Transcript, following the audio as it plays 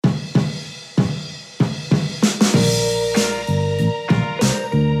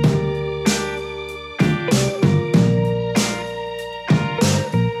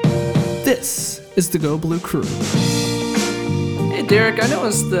This is the Go Blue Crew. Hey Derek, I know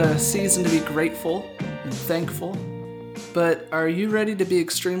it's the season to be grateful and thankful, but are you ready to be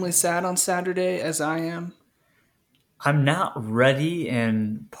extremely sad on Saturday as I am? I'm not ready,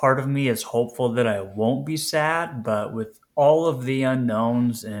 and part of me is hopeful that I won't be sad. But with all of the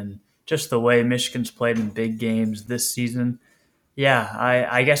unknowns and just the way Michigan's played in big games this season, yeah,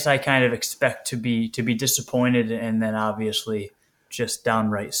 I guess I kind of expect to be disappointed, and then obviously just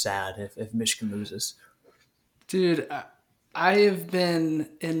downright sad if Michigan loses. Dude, I have been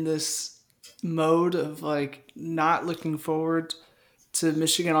in this mode of like not looking forward to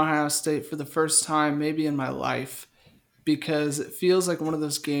Michigan Ohio State for the first time maybe in my life because it feels like one of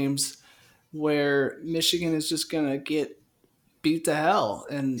those games where Michigan is just going to get beat to hell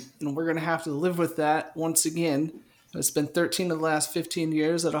and we're going to have to live with that once again. It's been 13 of the last 15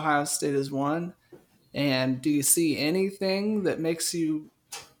 years that Ohio State has won. And do you see anything that makes you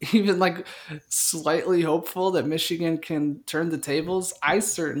even like slightly hopeful that Michigan can turn the tables? I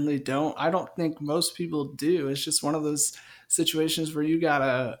certainly don't. I don't think most people do. It's just one of those situations where you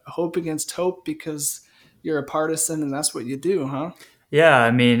gotta hope against hope because you're a partisan and that's what you do, huh? Yeah,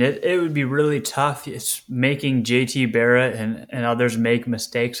 I mean, it would be really tough. It's making JT Barrett and others make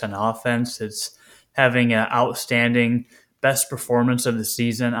mistakes on offense. It's having an outstanding best performance of the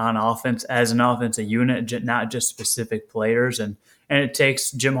season on offense as an offensive unit, not just specific players. And it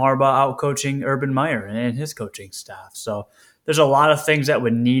takes Jim Harbaugh out coaching Urban Meyer and his coaching staff. So there's a lot of things that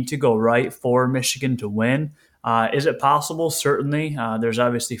would need to go right for Michigan to win. Is it possible? Certainly. There's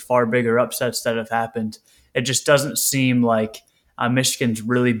obviously far bigger upsets that have happened. It just doesn't seem like Michigan's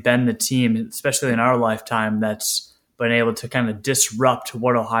really been the team, especially in our lifetime, that's been able to kind of disrupt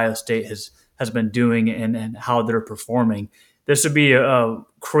what Ohio State has been doing and how they're performing. This would be a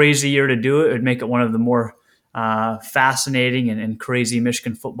crazy year to do it. It would make it one of the more fascinating and crazy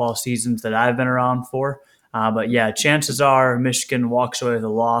Michigan football seasons that I've been around for. But yeah, chances are Michigan walks away with a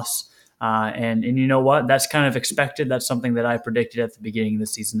loss. And you know what? That's kind of expected. That's something that I predicted at the beginning of the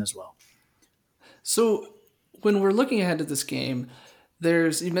season as well. So when we're looking ahead to this game,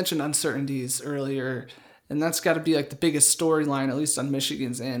 there's you mentioned uncertainties earlier, and that's got to be like the biggest storyline, at least on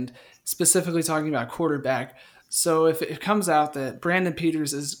Michigan's end, specifically talking about quarterback. So if it comes out that Brandon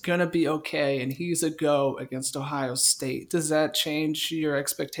Peters is gonna be okay and he's a go against Ohio State, does that change your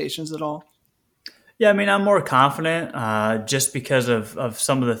expectations at all? Yeah, I mean, I'm more confident just because of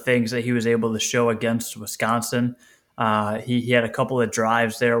some of the things that he was able to show against Wisconsin. He had a couple of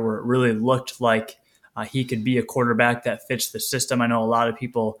drives there where it really looked like he could be a quarterback that fits the system. I know a lot of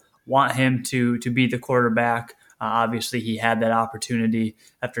people want him to be the quarterback. Obviously, he had that opportunity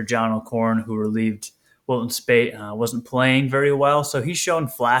after John O'Corn, who relieved Wilton Spate, wasn't playing very well. So he's shown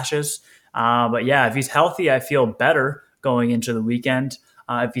flashes. But yeah, if he's healthy, I feel better going into the weekend.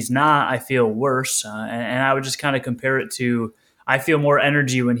 If he's not, I feel worse. And I would just kind of compare it to I feel more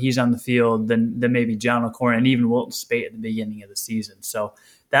energy when he's on the field than maybe John O'Corn and even Wilton Spate at the beginning of the season. So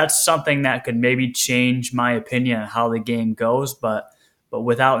that's something that could maybe change my opinion on how the game goes. But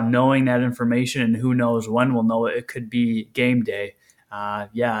without knowing that information and who knows when we'll know it, it could be game day.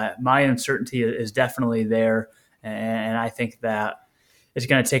 Yeah, my uncertainty is definitely there. And I think that it's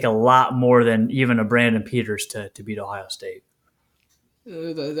going to take a lot more than even a Brandon Peters to beat Ohio State.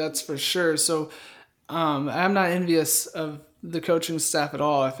 That's for sure. So I'm not envious of the coaching staff at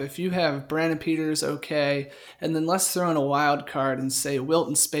all. If you have Brandon Peters okay, and then let's throw in a wild card and say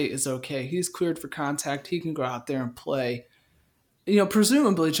Wilton Spate is okay. He's cleared for contact. He can go out there and play.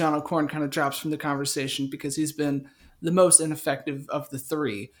 Presumably John O'Corn kind of drops from the conversation because he's been the most ineffective of the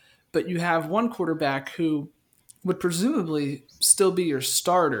three. But you have one quarterback who would presumably still be your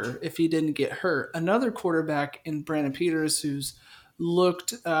starter if he didn't get hurt. Another quarterback in Brandon Peters who's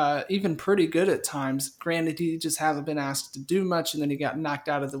looked even pretty good at times. Granted, he just hasn't been asked to do much, and then he got knocked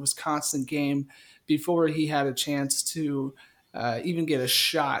out of the Wisconsin game before he had a chance to even get a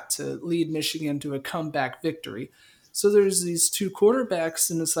shot to lead Michigan to a comeback victory. So there's these two quarterbacks,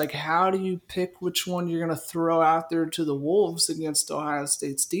 and it's like, how do you pick which one you're going to throw out there to the Wolves against Ohio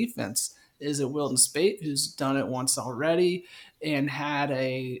State's defense? Is it Wilton Spate, who's done it once already and had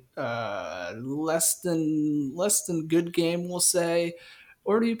a less than good game, we'll say,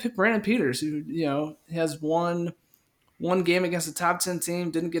 or do you pick Brandon Peters, who has one game against a top 10 team,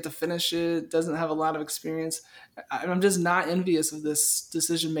 didn't get to finish it, doesn't have a lot of experience? I'm just not envious of this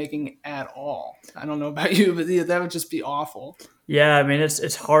decision making at all. I don't know about you, but yeah, that would just be awful. Yeah, I mean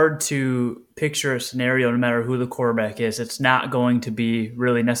it's hard to picture a scenario no matter who the quarterback is. It's not going to be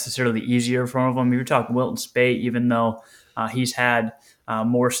really necessarily easier for one of them. You're talking Wilton Spate, even though he's had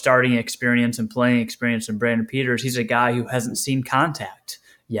more starting experience and playing experience than Brandon Peters. He's a guy who hasn't seen contact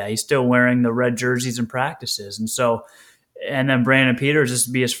Yeah, he's still wearing the red jerseys in practices. And then Brandon Peters, this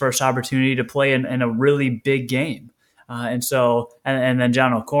would be his first opportunity to play in a really big game. And then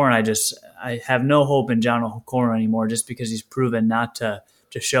John O'Corn, I have no hope in John O'Corn anymore just because he's proven not to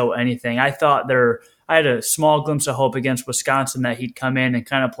show anything. I had a small glimpse of hope against Wisconsin that he'd come in and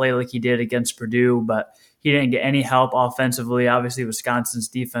kind of play like he did against Purdue, but he didn't get any help offensively. Obviously, Wisconsin's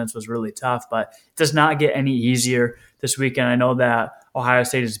defense was really tough, but it does not get any easier this weekend. I know that Ohio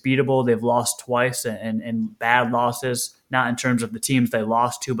State is beatable. They've lost twice and bad losses, not in terms of the teams they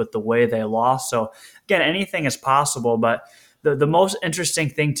lost to, but the way they lost. So, again, anything is possible, but the most interesting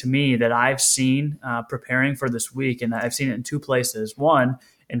thing to me that I've seen preparing for this week, and I've seen it in two places. One,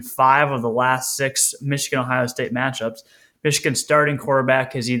 in 5 of the last 6 Michigan-Ohio State matchups, Michigan's starting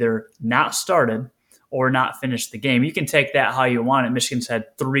quarterback has either not started or not finished the game. You can take that how you want it. Michigan's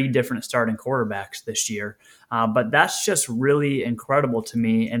had 3 different starting quarterbacks this year. But that's just really incredible to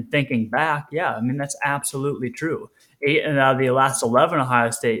me. And thinking back, yeah, I mean, that's absolutely true. 8 out of the last 11 Ohio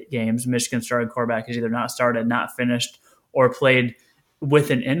State games, Michigan's starting quarterback has either not started, not finished, or played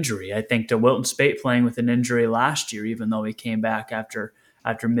with an injury. I think to Wilton Speight playing with an injury last year, even though he came back after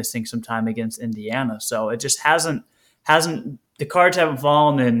missing some time against Indiana. So it just hasn't the cards haven't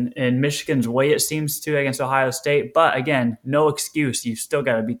fallen in Michigan's way, it seems to, against Ohio State. But again, no excuse. You've still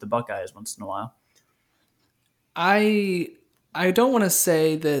got to beat the Buckeyes once in a while. I don't want to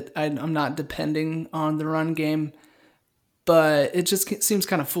say that I'm not depending on the run game, but it just seems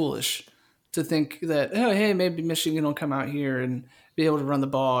kind of foolish to think that, oh, hey, maybe Michigan will come out here and be able to run the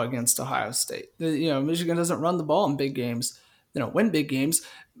ball against Ohio State. Michigan doesn't run the ball in big games. They don't win big games,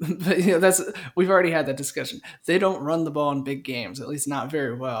 but we've already had that discussion. They don't run the ball in big games, at least not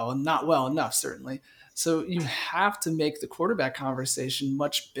very well, and not well enough, certainly. So you have to make the quarterback conversation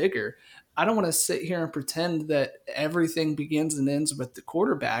much bigger. I don't want to sit here and pretend that everything begins and ends with the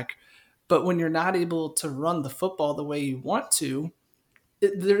quarterback, but when you're not able to run the football the way you want to,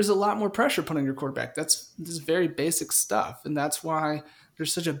 there's a lot more pressure put on your quarterback. This is very basic stuff, and that's why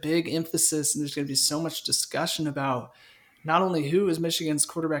there's such a big emphasis, and there's going to be so much discussion about not only who is Michigan's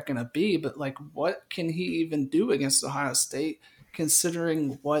quarterback going to be, but like what can he even do against Ohio State,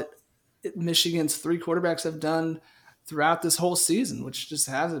 considering what Michigan's 3 quarterbacks have done throughout this whole season, which just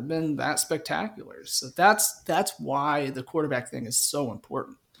hasn't been that spectacular. So that's why the quarterback thing is so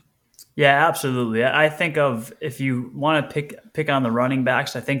important. Yeah, absolutely. I think of if you want to pick on the running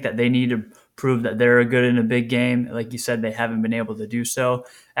backs, I think that they need to prove that they're good in a big game. Like you said, they haven't been able to do so.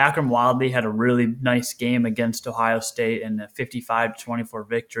 Akram Wadley had a really nice game against Ohio State in a 55-24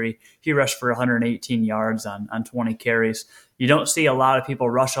 victory. He rushed for 118 yards on 20 carries. You don't see a lot of people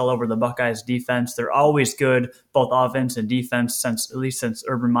rush all over the Buckeyes defense. They're always good, both offense and defense, at least since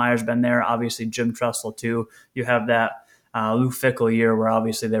Urban Meyer's been there. Obviously, Jim Tressel too. You have that Lou Fickell year where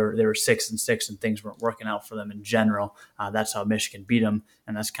obviously they were 6-6 and things weren't working out for them in general. That's how Michigan beat them,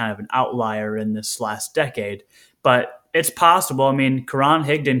 and that's kind of an outlier in this last decade. But it's possible. I mean, Karan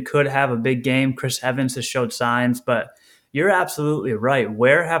Higdon could have a big game. Chris Evans has showed signs, but you're absolutely right.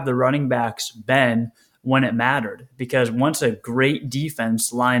 Where have the running backs been when it mattered? Because once a great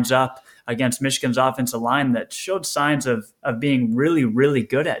defense lines up against Michigan's offensive line that showed signs of being really, really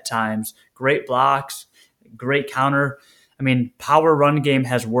good at times, great blocks, great counter. I mean, power run game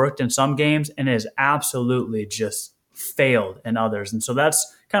has worked in some games and has absolutely just failed in others. And so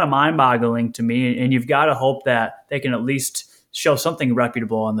that's kind of mind-boggling to me. And you've got to hope that they can at least show something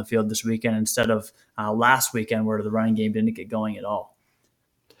reputable on the field this weekend instead of last weekend where the running game didn't get going at all.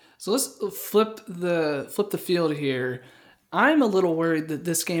 So let's flip the field here. I'm a little worried that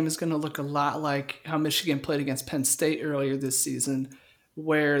this game is going to look a lot like how Michigan played against Penn State earlier this season,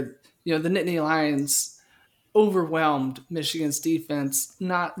 where the Nittany Lions overwhelmed Michigan's defense,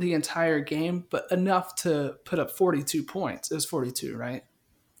 not the entire game, but enough to put up 42 points. It was 42, right?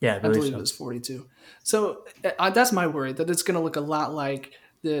 Yeah, I believe it was 42. So that's my worry, that it's going to look a lot like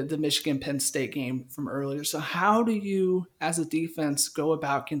the Michigan-Penn State game from earlier. So how do you, as a defense, go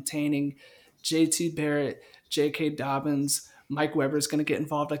about containing J.T. Barrett, J.K. Dobbins, Mike Weber is going to get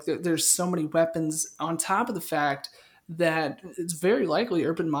involved? Like there's so many weapons on top of the fact that it's very likely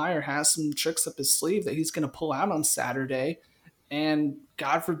Urban Meyer has some tricks up his sleeve that he's going to pull out on Saturday. And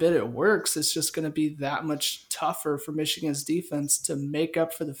God forbid it works, it's just going to be that much tougher for Michigan's defense to make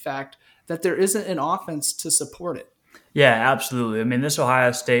up for the fact that there isn't an offense to support it. Yeah, absolutely. I mean, this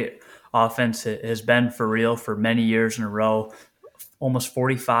Ohio State offense has been for real for many years in a row. almost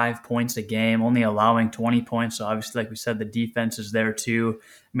 45 points a game, only allowing 20 points. So obviously, like we said, the defense is there too.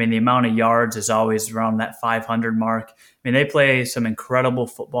 I mean, the amount of yards is always around that 500 mark. I mean, they play some incredible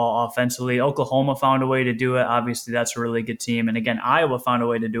football offensively. Oklahoma found a way to do it. Obviously, that's a really good team. And again, Iowa found a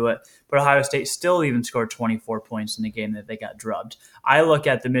way to do it. But Ohio State still even scored 24 points in the game that they got drubbed. I look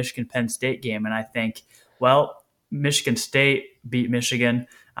at the Michigan-Penn State game and I think, well, Michigan State beat Michigan.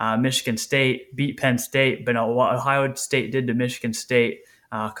 Michigan State beat Penn State, but what Ohio State did to Michigan State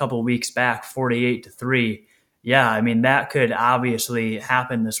a couple of weeks back, 48-3. Yeah, I mean, that could obviously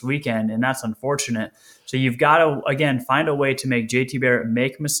happen this weekend, and that's unfortunate. So you've got to, again, find a way to make JT Barrett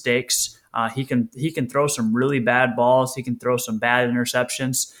make mistakes. He can throw some really bad balls. He can throw some bad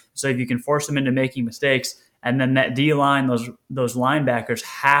interceptions. So if you can force him into making mistakes, and then that D line, those linebackers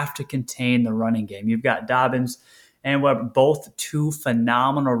have to contain the running game. You've got Dobbins and Webb, both two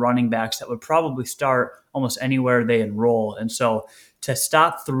phenomenal running backs that would probably start almost anywhere they enroll. And so to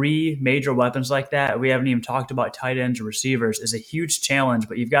stop three major weapons like that, we haven't even talked about tight ends or receivers, is a huge challenge,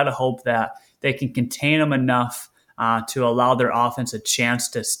 but you've got to hope that they can contain them enough to allow their offense a chance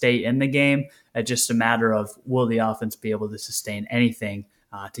to stay in the game. It's just a matter of, will the offense be able to sustain anything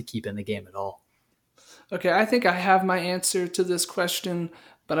to keep in the game at all? Okay, I think I have my answer to this question,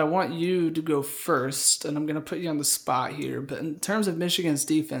 but I want you to go first, and I'm going to put you on the spot here. But in terms of Michigan's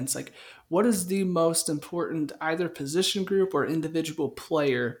defense, like, what is the most important either position group or individual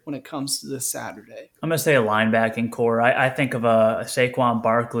player when it comes to this Saturday? I'm going to say a linebacking core. I think of a Saquon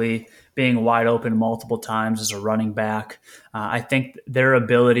Barkley being wide open multiple times as a running back. I think their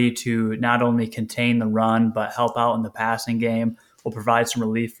ability to not only contain the run, but help out in the passing game will provide some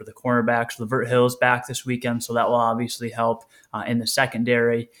relief for the cornerbacks. Lavert Hill's back this weekend, so that will obviously help in the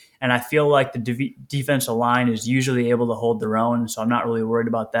secondary. And I feel like the defensive line is usually able to hold their own, so I'm not really worried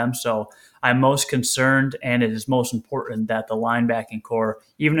about them. So I'm most concerned, and it is most important that the linebacking core,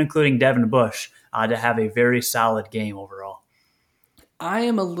 even including Devin Bush, to have a very solid game overall. I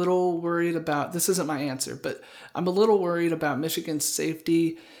am a little worried about this. Isn't my answer, but I'm a little worried about Michigan's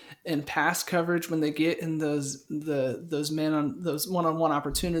safety and pass coverage when they get in those man on those one-on-one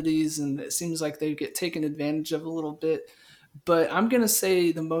opportunities, and it seems like they get taken advantage of a little bit. But I'm going to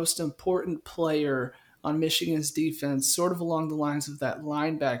say the most important player on Michigan's defense, sort of along the lines of that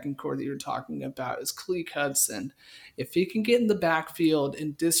linebacking core that you're talking about, is Cleek Hudson. If he can get in the backfield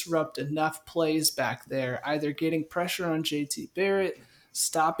and disrupt enough plays back there, either getting pressure on JT Barrett,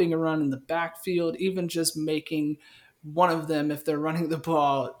 stopping a run in the backfield, even just making one of them, if they're running the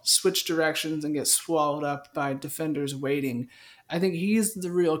ball, switch directions and get swallowed up by defenders waiting. I think he's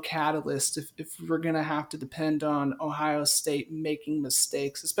the real catalyst if we're going to have to depend on Ohio State making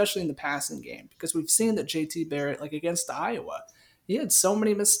mistakes, especially in the passing game, because we've seen that JT Barrett, like against Iowa, he had so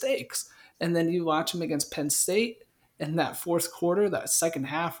many mistakes. And then you watch him against Penn State in that fourth quarter, that second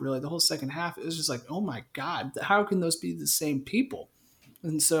half, really, the whole second half, it was just like, oh my God, how can those be the same people?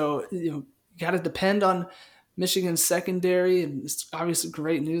 And so, you got to depend on Michigan's secondary, and it's obviously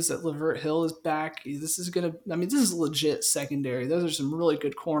great news that Lavert Hill is back. This is this is legit secondary. Those are some really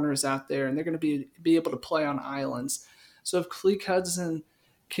good corners out there, and they're going to be able to play on islands. So if Cleek Hudson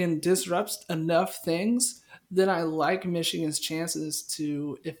can disrupt enough things, then I like Michigan's chances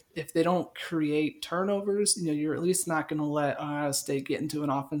to, if they don't create turnovers, you're at least not going to let Ohio State get into an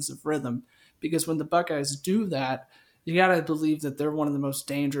offensive rhythm, because when the Buckeyes do that, you got to believe that they're one of the most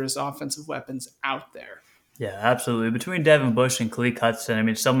dangerous offensive weapons out there. Yeah, absolutely. Between Devin Bush and Khaleke Hudson, I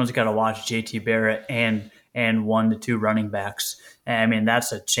mean, someone's got to watch JT Barrett and 1 to 2 running backs. And I mean,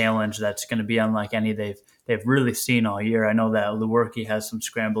 that's a challenge that's going to be unlike any they've really seen all year. I know that Lewerke has some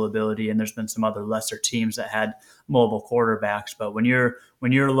scramble ability, and there's been some other lesser teams that had mobile quarterbacks. But when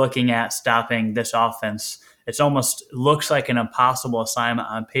you're looking at stopping this offense, it's almost looks like an impossible assignment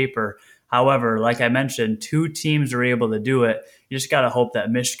on paper. However, like I mentioned, 2 teams are able to do it. You just got to hope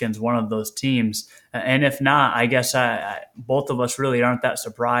that Michigan's one of those teams. And if not, I guess both of us really aren't that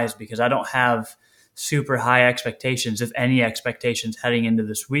surprised, because I don't have super high expectations, if any expectations, heading into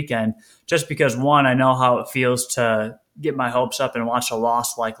this weekend. Just because, one, I know how it feels to get my hopes up and watch a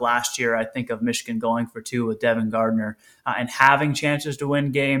loss like last year. I think of Michigan going for 2 with Devin Gardner and having chances to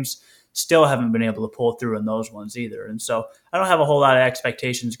win games. Still haven't been able to pull through in those ones either. And so I don't have a whole lot of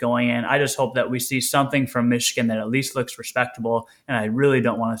expectations going in. I just hope that we see something from Michigan that at least looks respectable, and I really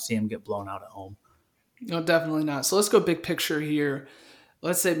don't want to see them get blown out at home. No, definitely not. So let's go big picture here.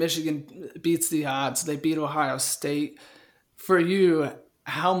 Let's say Michigan beats the odds. They beat Ohio State. For you,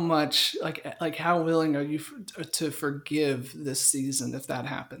 how much like how willing are you to forgive this season if that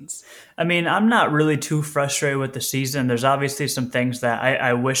happens? I mean, I'm not really too frustrated with the season. There's obviously some things that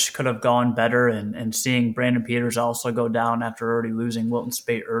I wish could have gone better, and seeing Brandon Peters also go down after already losing Wilton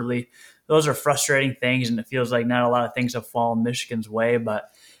Spate early, those are frustrating things, and it feels like not a lot of things have fallen Michigan's way. But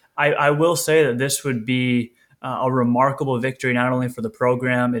I will say that this would be a remarkable victory, not only for the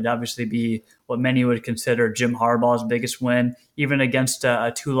program, it'd obviously be what many would consider Jim Harbaugh's biggest win. Even against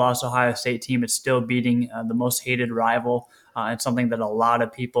a two-loss Ohio State team, it's still beating the most hated rival, and something that a lot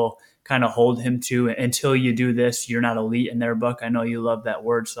of people kind of hold him to. Until you do this, you're not elite in their book. I know you love that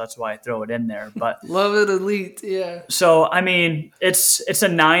word, so that's why I throw it in there. But Love it, elite. Yeah. so I mean, it's a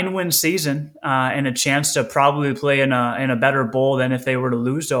 9-win season, and a chance to probably play in a better bowl than if they were to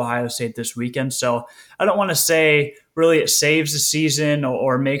lose to Ohio State this weekend. So I don't want to say really it saves the season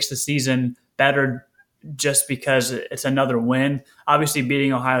or makes the season better just because it's another win. Obviously,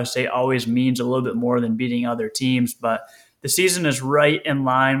 beating Ohio State always means a little bit more than beating other teams, but the season is right in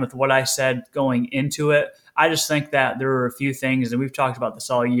line with what I said going into it. I just think that there were a few things, and we've talked about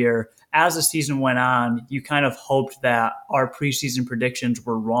this all year. As the season went on, you kind of hoped that our preseason predictions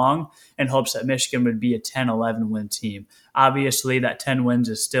were wrong in hopes that Michigan would be a 10-11 win team. Obviously, that 10 wins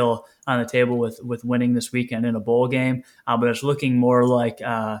is still on the table with winning this weekend in a bowl game, but it's looking more like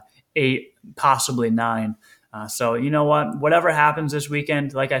 8, possibly 9. So you know what? Whatever happens this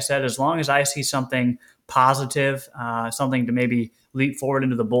weekend, like I said, as long as I see something positive, something to maybe leap forward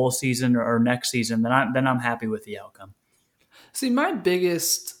into the bowl season or next season, then I'm happy with the outcome. See, my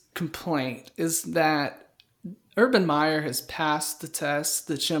biggest complaint is that Urban Meyer has passed the test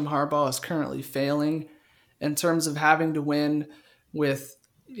that Jim Harbaugh is currently failing in terms of having to win with,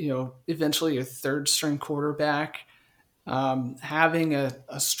 eventually a third string quarterback, having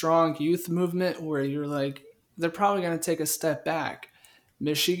a strong youth movement where you're like, they're probably going to take a step back.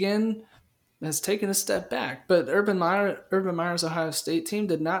 Michigan has taken a step back, but Urban Meyer's Ohio State team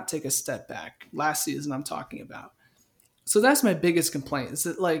did not take a step back last season. I'm talking about. So that's my biggest complaint is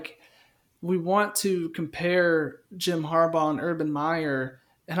that like we want to compare Jim Harbaugh and Urban Meyer,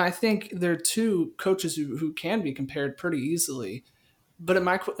 and I think they're two coaches who can be compared pretty easily. But in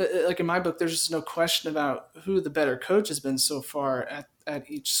my book, there's just no question about who the better coach has been so far at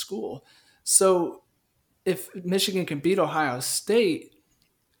each school. So if Michigan can beat Ohio State,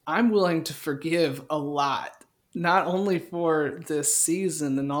 I'm willing to forgive a lot, not only for this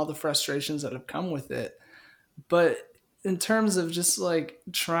season and all the frustrations that have come with it, but in terms of just like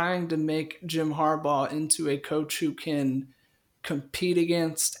trying to make Jim Harbaugh into a coach who can compete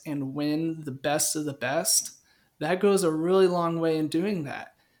against and win the best of the best, that goes a really long way in doing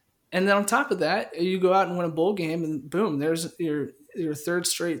that. And then on top of that, you go out and win a bowl game, and boom, there's your third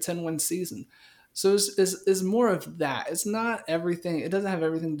straight 10-win season. So it's more of that. It's not everything. It doesn't have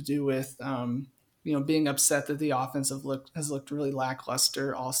everything to do with being upset that the offense has looked really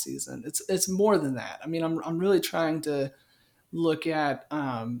lackluster all season. It's more than that. I mean, I'm really trying to look at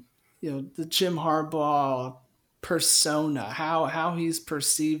the Jim Harbaugh persona, how he's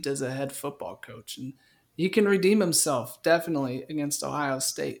perceived as a head football coach, and he can redeem himself definitely against Ohio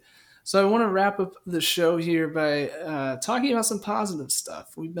State. So I want to wrap up the show here by talking about some positive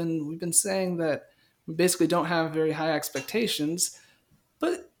stuff. We've been saying that we basically don't have very high expectations,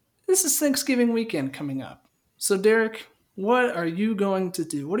 but this is Thanksgiving weekend coming up. So Derek, what are you going to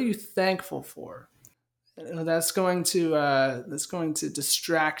do? What are you thankful for? That's going to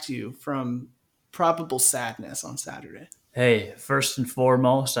distract you from probable sadness on Saturday. Hey, first and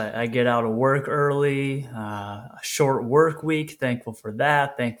foremost, I get out of work early, a short work week. Thankful for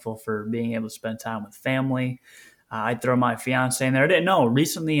that. Thankful for being able to spend time with family. I throw my fiance in there. I didn't know,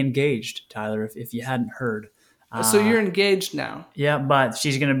 recently engaged, Tyler, if you hadn't heard. So you're engaged now. Yeah, but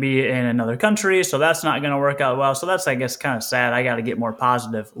she's going to be in another country, so that's not going to work out well. So that's, I guess, kind of sad. I got to get more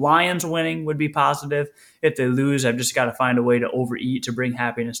positive. Lions winning would be positive. If they lose, I've just got to find a way to overeat to bring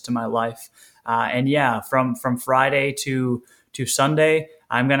happiness to my life. And yeah, from Friday to Sunday,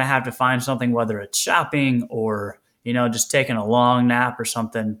 I'm going to have to find something, whether it's shopping or just taking a long nap or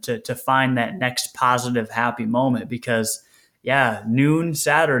something to find that next positive, happy moment. Because yeah, noon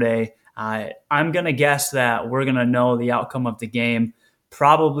Saturday, I'm going to guess that we're going to know the outcome of the game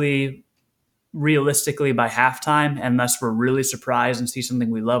probably realistically by halftime, unless we're really surprised and see something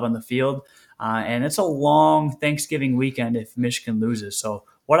we love on the field. And it's a long Thanksgiving weekend if Michigan loses. So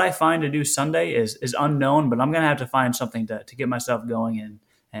what I find to do Sunday is unknown, but I'm going to have to find something to get myself going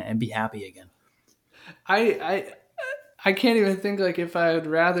and be happy again. I can't even think like if I would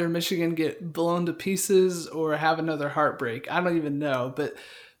rather Michigan get blown to pieces or have another heartbreak. I don't even know, but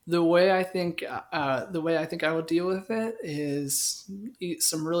The way I think I will deal with it is eat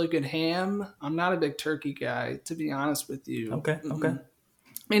some really good ham. I'm not a big turkey guy, to be honest with you. Okay. Okay. I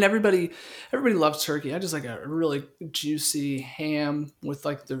mean, everybody loves turkey. I just like a really juicy ham with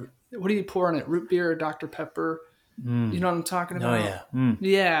like what do you pour in it? Root beer or Dr. Pepper? You know what I'm talking Oh about? yeah.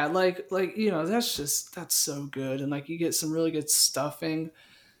 Yeah, like that's so good, and like you get some really good stuffing,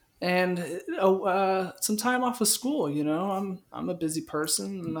 and some time off of school. I'm a busy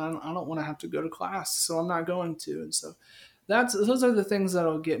person, and I don't want to have to go to class, so I'm not going to, and so those are the things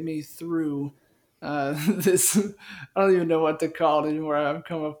that'll get me through this. I don't even know what to call it anymore. I've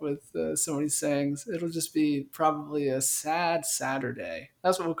come up with so many sayings. It'll just be probably a sad Saturday.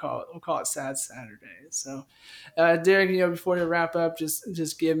 That's what we'll call it. We'll call it sad Saturday. So, Derek, before you wrap up, just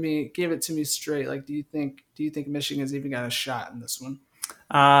give it to me straight. Like, do you think Michigan's even got a shot in this one?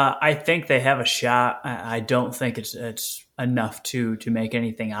 I think they have a shot. I don't think it's enough to make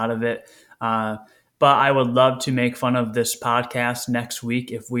anything out of it. But I would love to make fun of this podcast next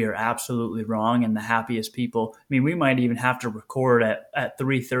week if we are absolutely wrong and the happiest people. I mean, we might even have to record at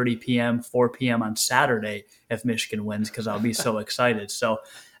 3:30 p.m., 4 p.m. on Saturday if Michigan wins because I'll be so excited. So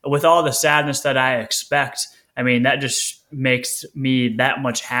with all the sadness that I expect, I mean, that just makes me that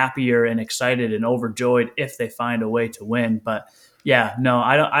much happier and excited and overjoyed if they find a way to win. But yeah, no,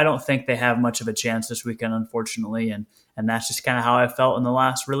 I don't think they have much of a chance this weekend, unfortunately, and that's just kind of how I felt in the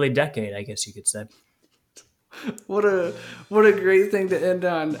last really decade, I guess you could say. What a great thing to end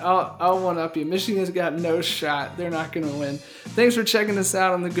on. I'll one up you. Michigan's got no shot. They're not going to win. Thanks for checking us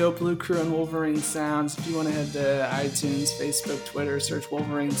out on the Go Blue Crew and Wolverine Sounds. If you want to head to iTunes, Facebook, Twitter, search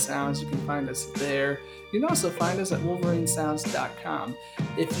Wolverine Sounds, you can find us there. You can also find us at wolverinesounds.com.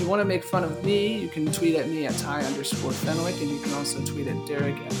 If you want to make fun of me, you can tweet at me at Ty_Fenwick, and you can also tweet at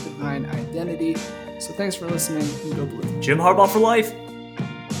Derek at Divine Identity. So thanks for listening, and Go Blue. Jim Harbaugh for life.